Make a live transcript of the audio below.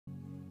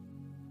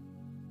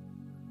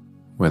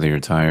Whether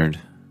you're tired,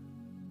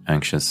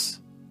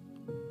 anxious,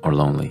 or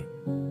lonely,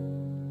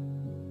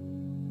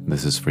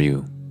 this is for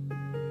you.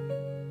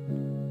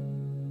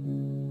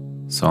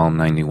 Psalm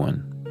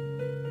 91.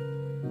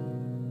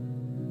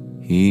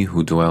 He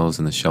who dwells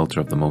in the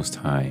shelter of the Most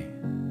High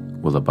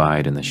will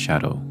abide in the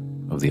shadow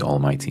of the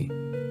Almighty.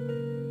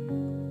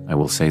 I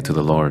will say to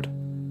the Lord,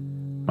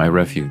 my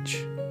refuge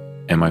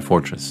and my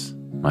fortress,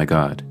 my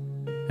God,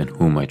 in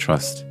whom I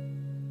trust.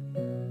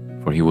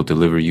 For he will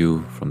deliver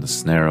you from the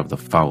snare of the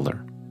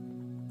fowler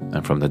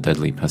and from the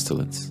deadly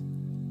pestilence.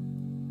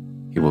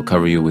 He will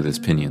cover you with his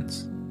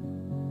pinions,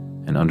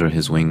 and under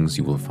his wings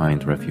you will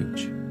find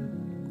refuge.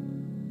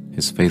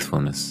 His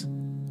faithfulness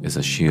is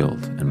a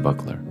shield and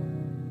buckler.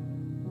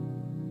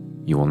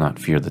 You will not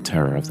fear the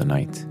terror of the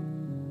night,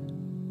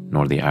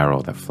 nor the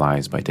arrow that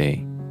flies by day,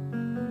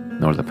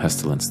 nor the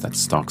pestilence that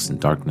stalks in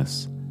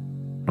darkness,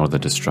 nor the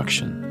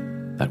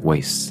destruction that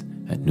wastes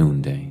at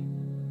noonday.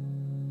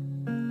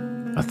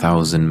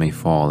 1,000 may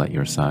fall at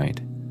your side,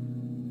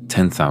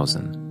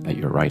 10,000 at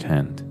your right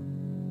hand,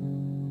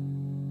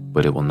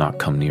 but it will not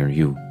come near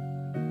you.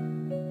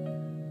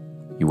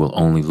 You will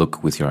only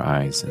look with your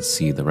eyes and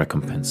see the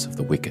recompense of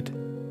the wicked.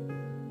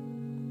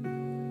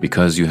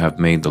 Because you have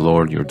made the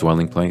Lord your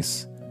dwelling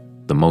place,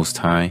 the Most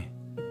High,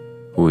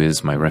 who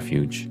is my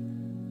refuge,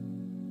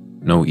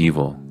 no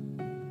evil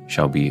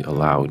shall be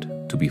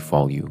allowed to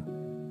befall you.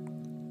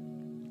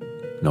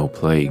 No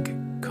plague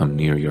come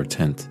near your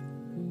tent,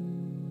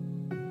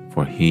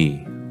 for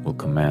he will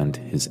command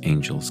his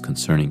angels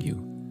concerning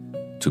you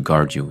to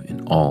guard you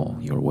in all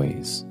your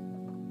ways.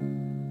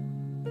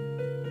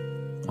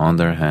 On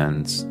their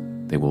hands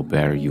they will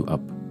bear you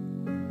up,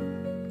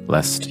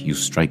 lest you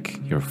strike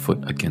your foot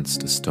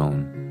against a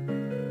stone.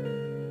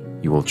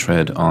 You will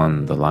tread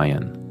on the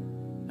lion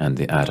and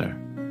the adder.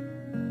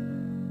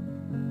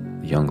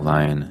 The young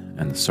lion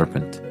and the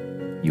serpent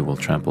you will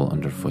trample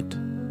underfoot.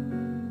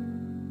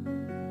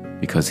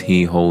 Because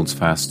he holds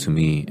fast to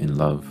me in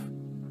love,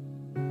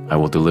 I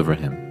will deliver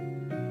him.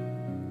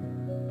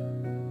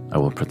 I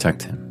will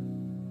protect him,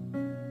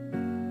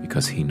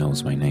 because he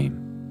knows my name.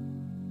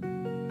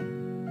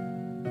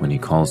 When he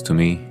calls to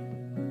me,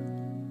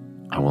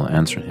 I will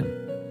answer him.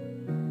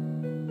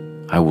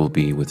 I will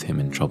be with him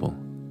in trouble.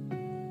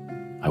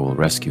 I will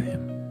rescue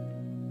him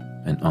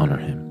and honor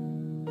him.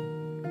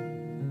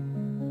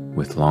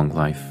 With long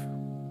life,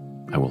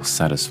 I will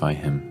satisfy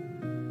him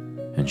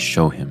and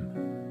show him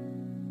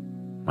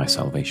my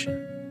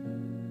salvation.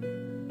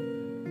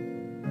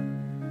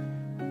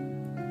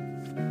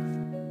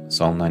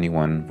 Psalm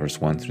 91,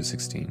 verse 1 through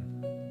 16.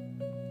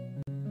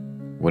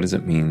 What does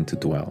it mean to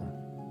dwell?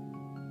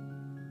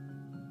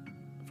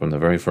 From the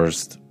very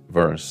first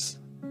verse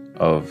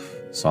of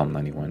Psalm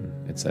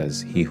 91, it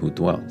says, he who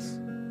dwells.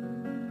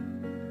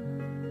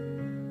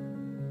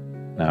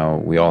 Now,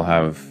 we all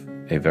have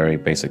a very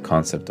basic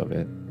concept of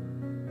it.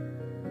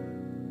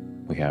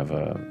 We have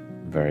a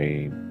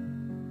very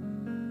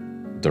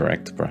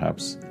direct,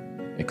 perhaps,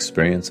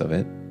 experience of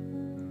it.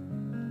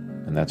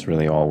 And that's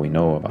really all we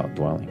know about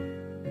dwelling.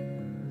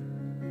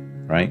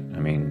 Right? I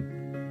mean,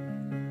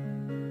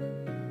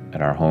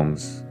 at our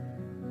homes,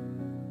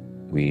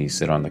 we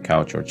sit on the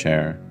couch or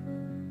chair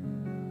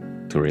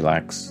to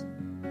relax,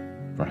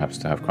 perhaps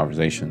to have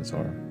conversations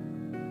or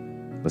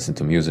listen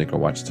to music or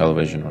watch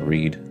television or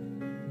read.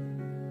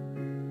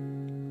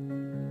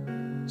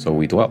 So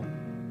we dwell.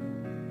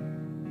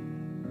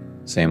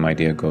 Same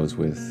idea goes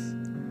with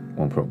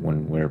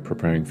when we're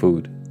preparing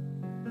food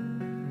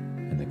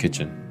in the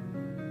kitchen.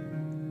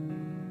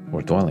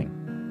 We're dwelling.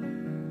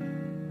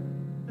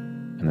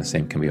 And the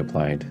same can be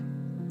applied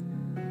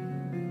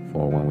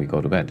for when we go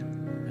to bed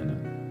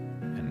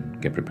and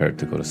get prepared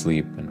to go to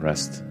sleep and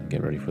rest and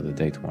get ready for the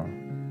day tomorrow.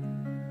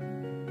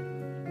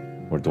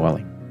 We're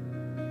dwelling.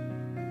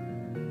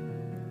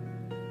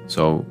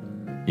 So,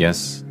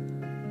 yes,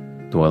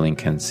 dwelling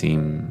can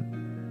seem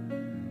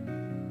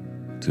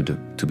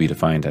to be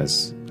defined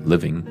as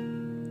living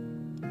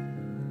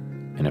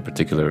in a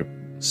particular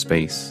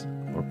space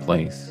or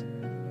place.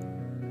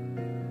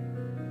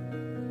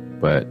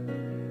 But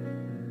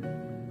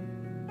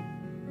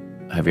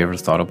have you ever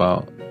thought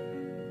about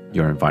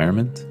your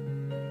environment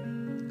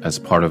as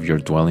part of your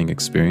dwelling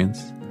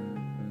experience?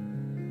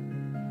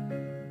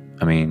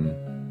 I mean,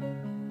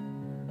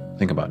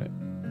 think about it.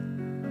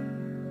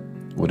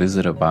 What is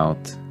it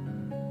about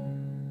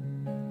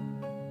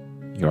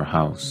your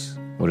house?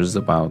 What is it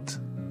about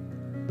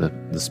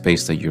the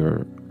space that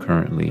you're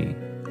currently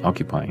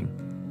occupying?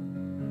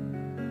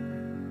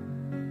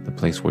 The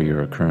place where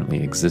you're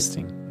currently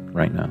existing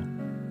right now?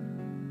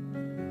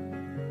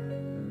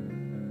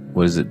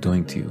 What is it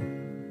doing to you?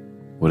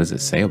 What does it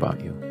say about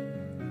you?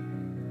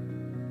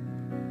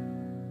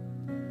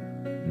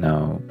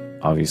 Now,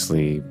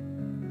 obviously,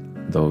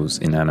 those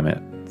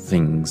inanimate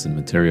things and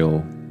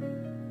material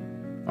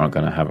aren't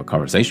going to have a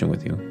conversation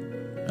with you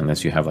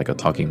unless you have like a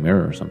talking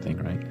mirror or something,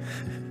 right?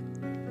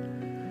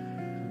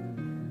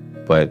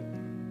 But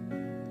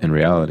in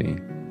reality,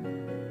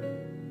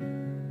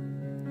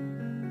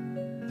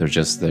 they're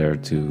just there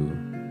to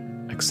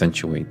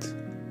accentuate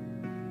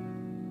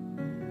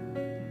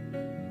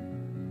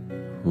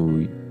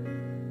who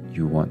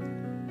you want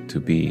to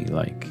be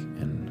like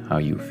and how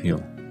you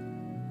feel.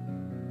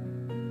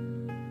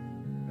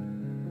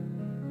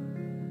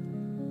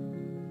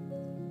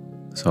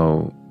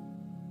 So,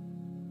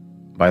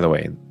 by the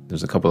way,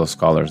 there's a couple of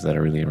scholars that I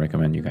really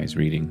recommend you guys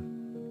reading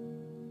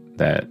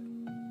that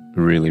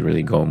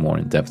really go more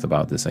in depth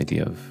about this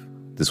idea of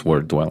this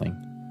word dwelling.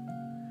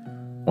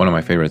 One of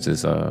my favorites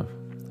is a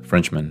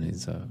Frenchman.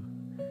 He's a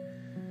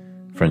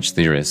French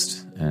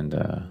theorist and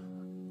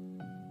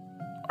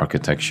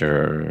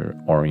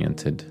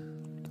architecture-oriented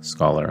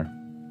scholar,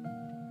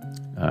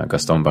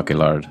 Gaston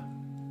Bachelard.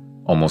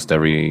 Almost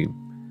every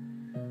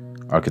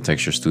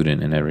architecture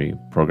student in every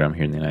program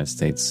here in the United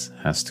States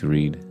has to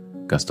read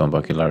Gaston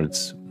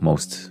Bachelard's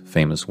most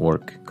famous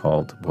work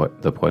called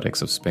The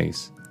Poetics of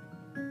Space.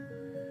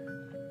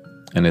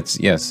 And it's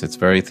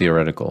very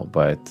theoretical,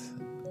 but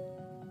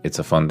it's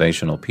a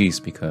foundational piece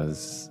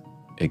because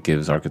it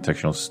gives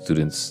architectural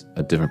students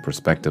a different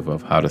perspective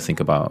of how to think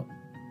about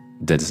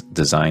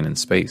design and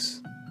space,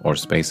 or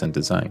space and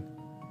design.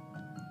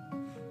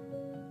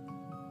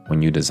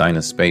 When you design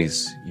a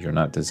space, you're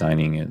not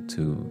designing it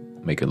to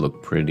make it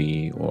look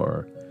pretty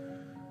or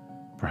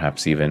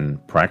perhaps even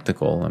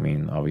practical. I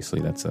mean, obviously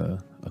that's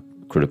a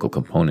critical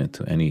component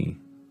to any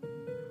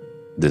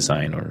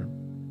design or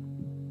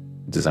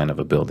design of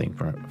a building,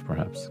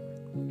 perhaps.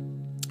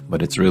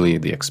 But it's really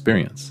the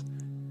experience.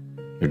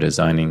 You're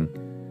designing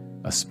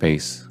a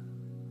space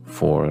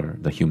for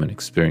the human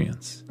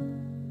experience.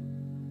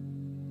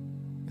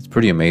 It's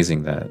pretty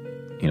amazing that,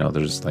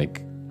 there's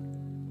like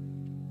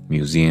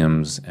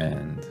museums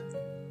and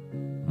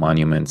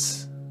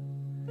monuments.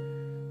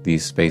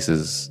 These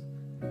spaces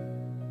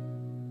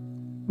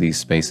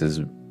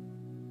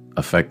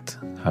affect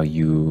how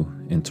you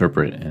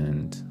interpret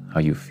and how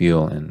you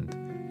feel and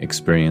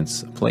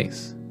experience a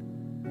place.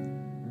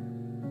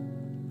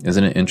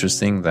 Isn't it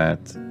interesting that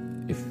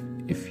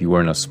if you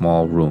were in a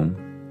small room,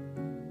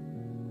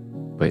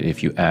 but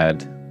if you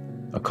add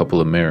a couple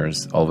of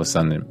mirrors, all of a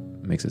sudden it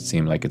makes it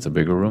seem like it's a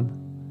bigger room?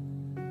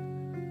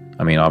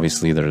 I mean,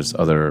 obviously there's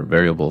other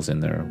variables in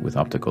there with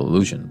optical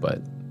illusion,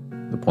 but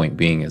the point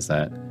being is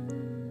that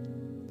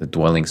the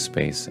dwelling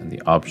space and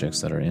the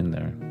objects that are in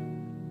there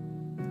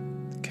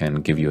can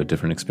give you a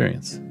different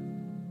experience.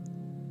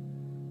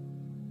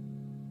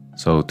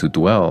 So to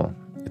dwell,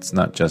 it's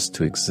not just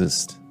to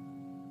exist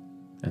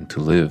and to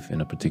live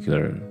in a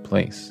particular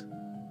place,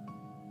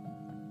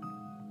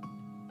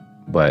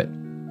 but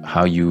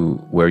how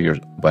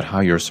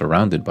you're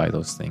surrounded by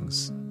those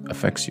things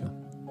affects you,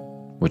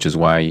 which is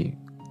why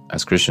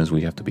as Christians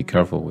we have to be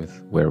careful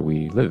with where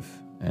we live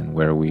and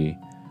where we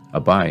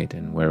abide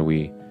and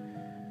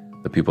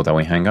the people that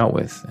we hang out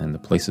with and the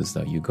places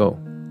that you go,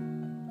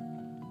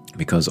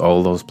 because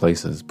all those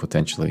places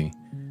potentially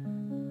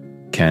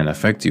can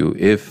affect you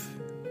if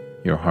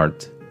your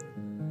heart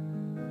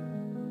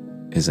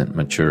isn't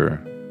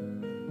mature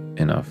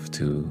enough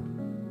to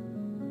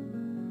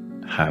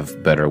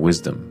have better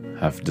wisdom,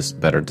 have this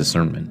better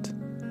discernment,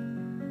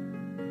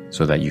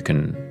 so that you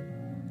can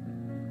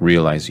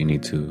realize you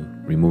need to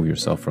remove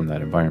yourself from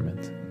that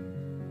environment.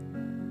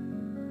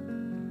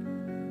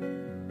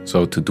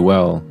 So to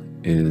dwell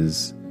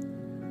is,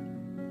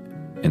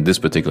 in this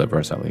particular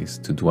verse at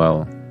least, to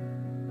dwell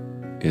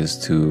is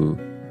to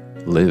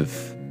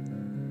live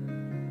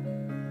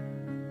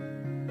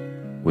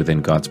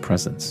within God's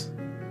presence,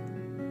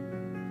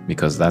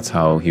 because that's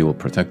how He will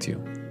protect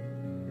you.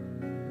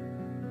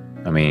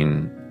 I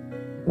mean,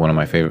 one of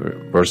my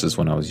favorite verses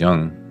when I was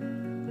young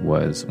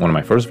was, one of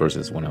my first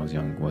verses when I was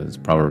young was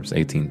Proverbs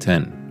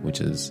 18:10,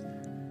 which is,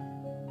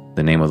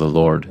 "The name of the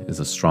Lord is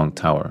a strong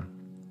tower.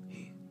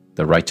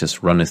 The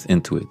righteous runneth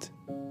into it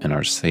and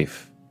are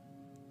safe."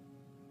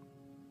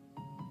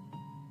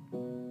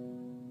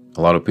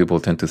 A lot of people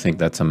tend to think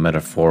that's a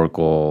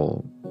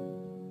metaphorical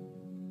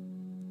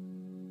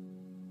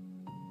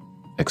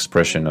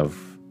expression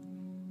of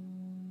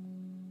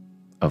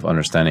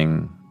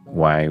understanding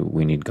why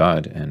we need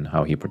God and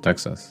how He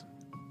protects us.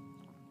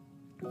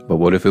 But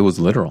what if it was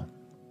literal?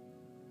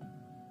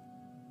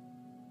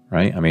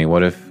 Right? I mean,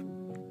 what if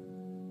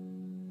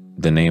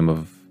the name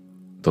of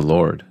the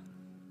Lord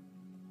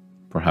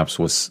perhaps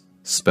was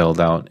spelled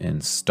out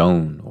in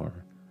stone or,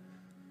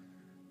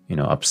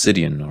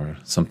 obsidian or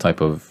some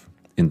type of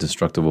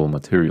indestructible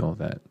material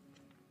that,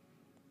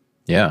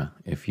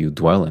 if you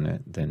dwell in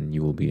it, then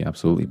you will be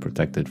absolutely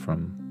protected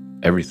from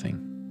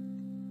everything.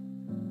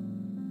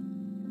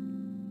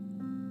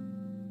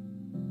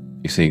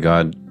 You see,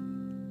 God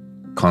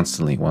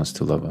constantly wants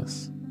to love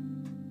us,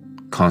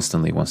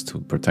 constantly wants to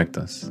protect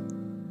us.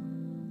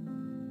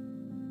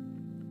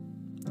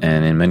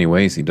 And in many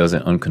ways, He does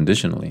it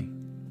unconditionally.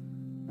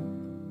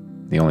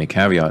 The only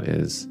caveat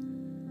is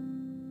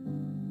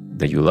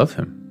that you love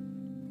Him.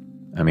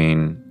 I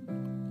mean,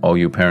 all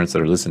you parents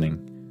that are listening,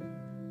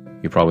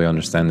 you probably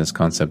understand this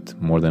concept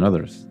more than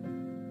others.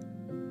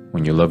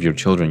 When you love your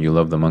children, you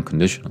love them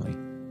unconditionally.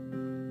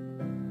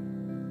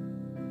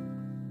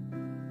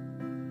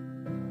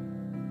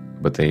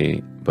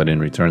 But in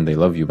return, they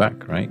love you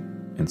back, right?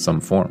 In some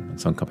form, in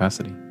some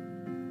capacity.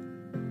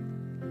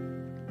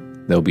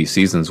 there'll be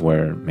seasons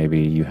where maybe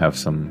you have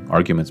some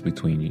arguments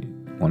between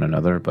one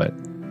another, but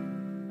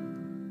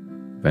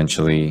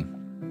eventually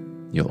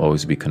you'll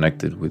always be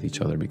connected with each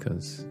other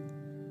because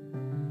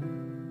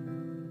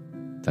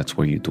that's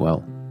where you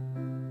dwell.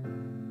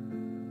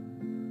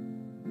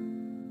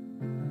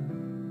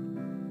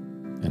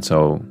 And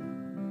so,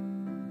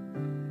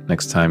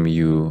 next time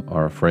you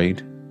are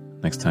afraid,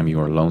 next time you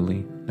are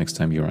lonely, next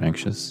time you are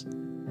anxious,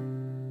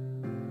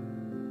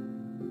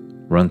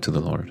 run to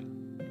the Lord.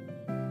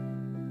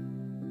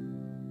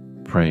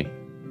 Pray.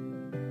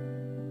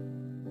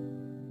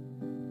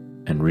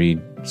 And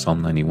read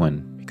Psalm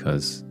 91,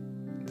 because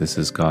this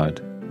is God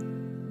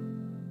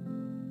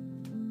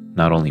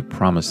not only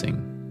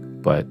promising,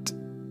 but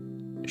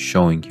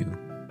showing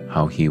you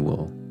how He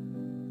will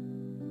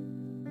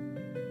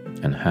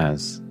and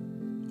has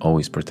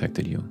always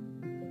protected you.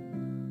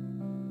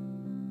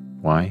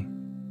 Why?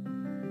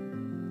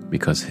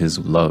 Because His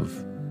love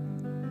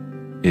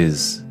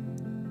is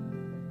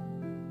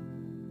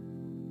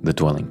the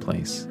dwelling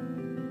place.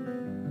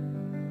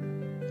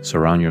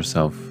 Surround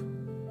yourself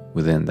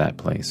within that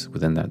place,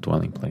 within that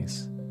dwelling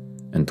place,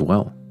 and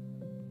dwell.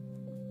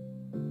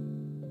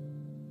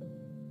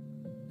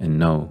 And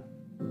know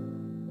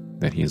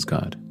that He is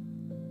God.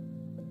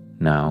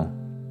 Now,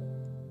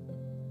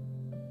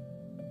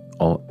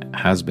 all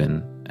has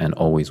been and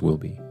always will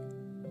be.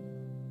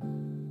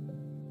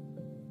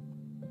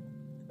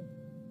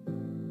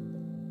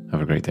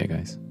 Have a great day,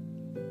 guys.